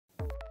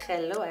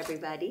Hello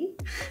everybody,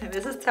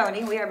 this is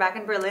Toni. We are back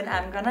in Berlin.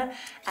 I'm gonna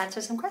answer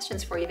some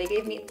questions for you. They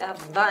gave me a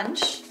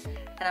bunch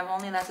and I'm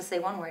only allowed to say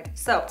one word.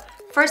 So,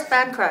 first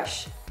band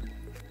crush.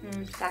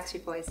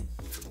 Backstreet Boys.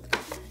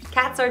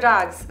 Cats or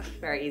dogs?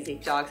 Very easy,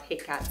 dogs,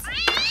 hate cats.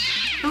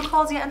 Who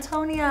calls you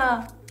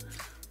Antonia?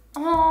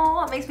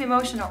 Oh, it makes me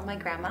emotional. My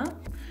grandma,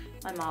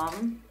 my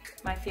mom,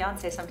 my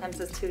fiance sometimes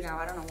does too now,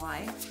 I don't know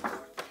why.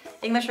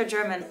 English or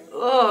German?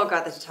 Oh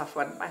God, that's a tough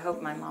one. I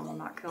hope my mom will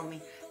not kill me.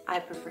 I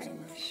prefer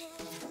English.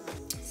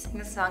 Sing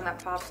a song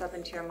that pops up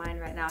into your mind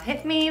right now.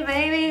 Hit me,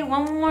 baby,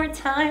 one more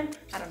time.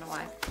 I don't know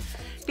why.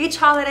 Beach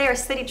holiday or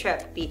city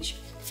trip? Beach.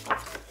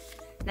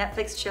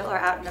 Netflix chill or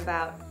out and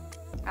about?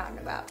 Out and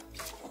about.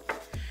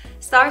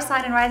 Star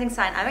sign and rising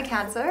sign. I'm a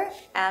Cancer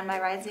and my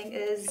rising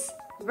is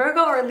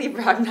Virgo or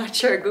Libra. I'm not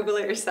sure. Google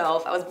it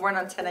yourself. I was born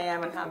on 10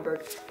 a.m. in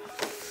Hamburg.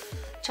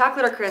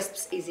 Chocolate or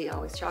crisps? Easy,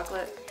 always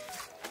chocolate.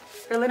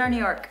 Berlin or New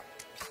York?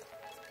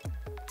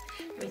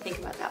 Let me think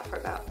about that for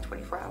about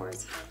 24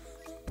 hours.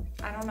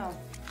 I don't know.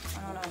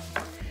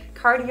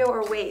 Cardio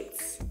or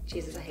weights?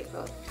 Jesus, I hate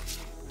both.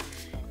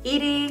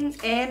 Eating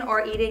in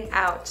or eating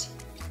out?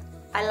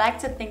 I like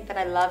to think that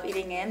I love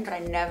eating in, but I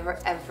never,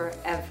 ever,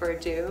 ever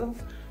do.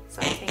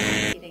 So I think I'm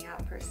an eating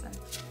out person.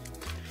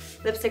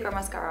 Lipstick or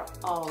mascara?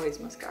 Always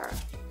mascara.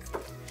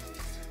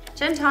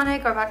 Gin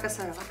tonic or vodka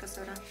soda? Vodka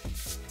soda.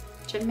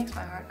 Gin makes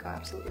my heart go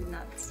absolutely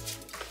nuts.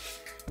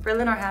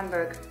 Berlin or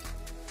Hamburg?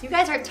 You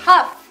guys are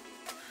tough.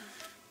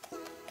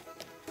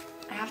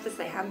 I have to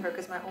say Hamburg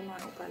because my Oma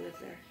and Opa live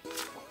there.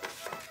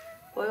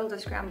 Boiled or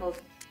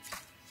scrambled?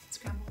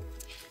 Scrambled.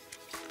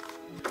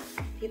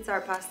 Pizza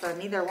or pasta?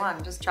 Neither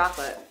one, just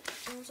chocolate.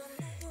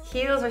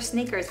 Heels or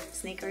sneakers?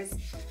 Sneakers.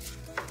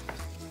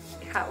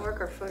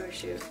 Catwalk or photo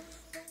shoot?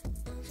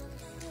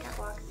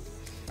 Catwalk.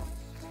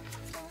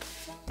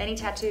 Any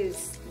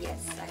tattoos?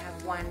 Yes, I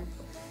have one.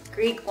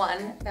 Greek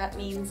one, that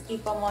means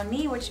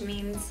ipomoni, which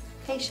means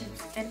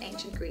patience in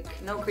ancient Greek.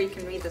 No Greek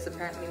can read this,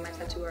 apparently my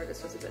tattoo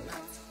artist was a bit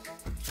nuts.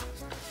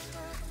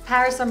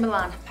 Paris or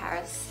Milan?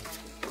 Paris.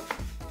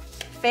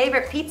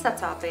 Favorite pizza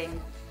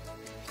topping?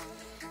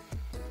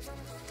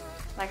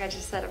 Like I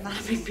just said, I'm not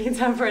a big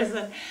pizza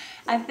person.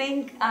 I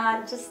think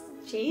just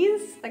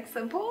cheese, like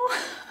simple.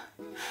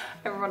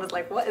 Everyone is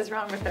like, what is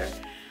wrong with her?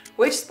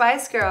 Which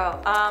Spice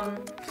Girl?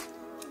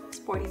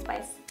 Sporty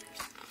Spice.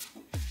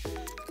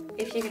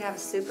 If you could have a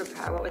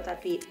superpower, what would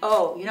that be?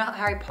 Oh, you know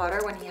Harry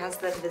Potter when he has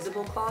the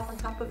invisible cloth on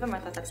top of him? I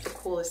thought that's the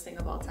coolest thing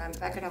of all time.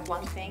 If I could have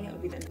one thing, it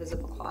would be the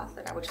invisible cloth,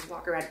 and I would just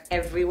walk around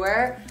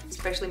everywhere,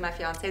 especially my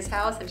fiance's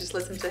house, and just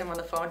listen to him on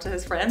the phone to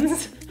his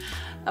friends.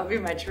 That would be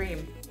my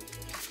dream.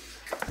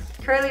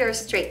 Curly or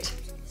straight?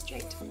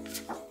 Straight.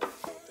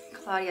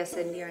 Claudia,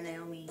 Cindy, or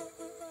Naomi?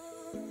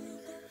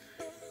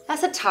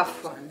 That's a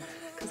tough one,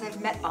 because I've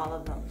met all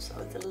of them, so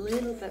it's a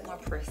little bit more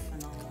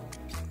personal.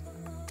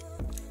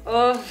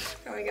 Oh,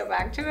 can we go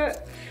back to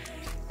it?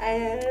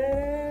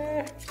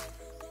 I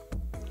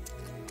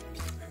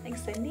think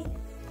Cindy?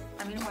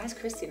 I mean, why is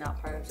Christy not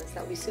part of this?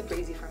 That would be super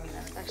easy for me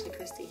then. It's actually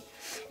Christy.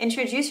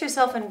 Introduce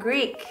yourself in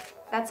Greek.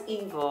 That's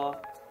evil.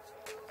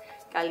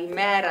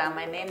 Kalimera,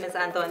 my name is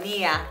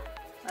Antonia.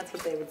 That's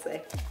what they would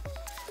say.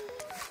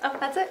 Oh,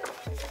 that's it.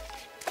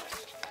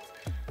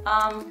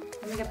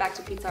 Let me get back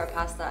to pizza or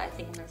pasta. I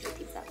think I'm gonna say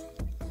pizza.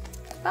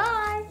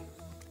 Bye!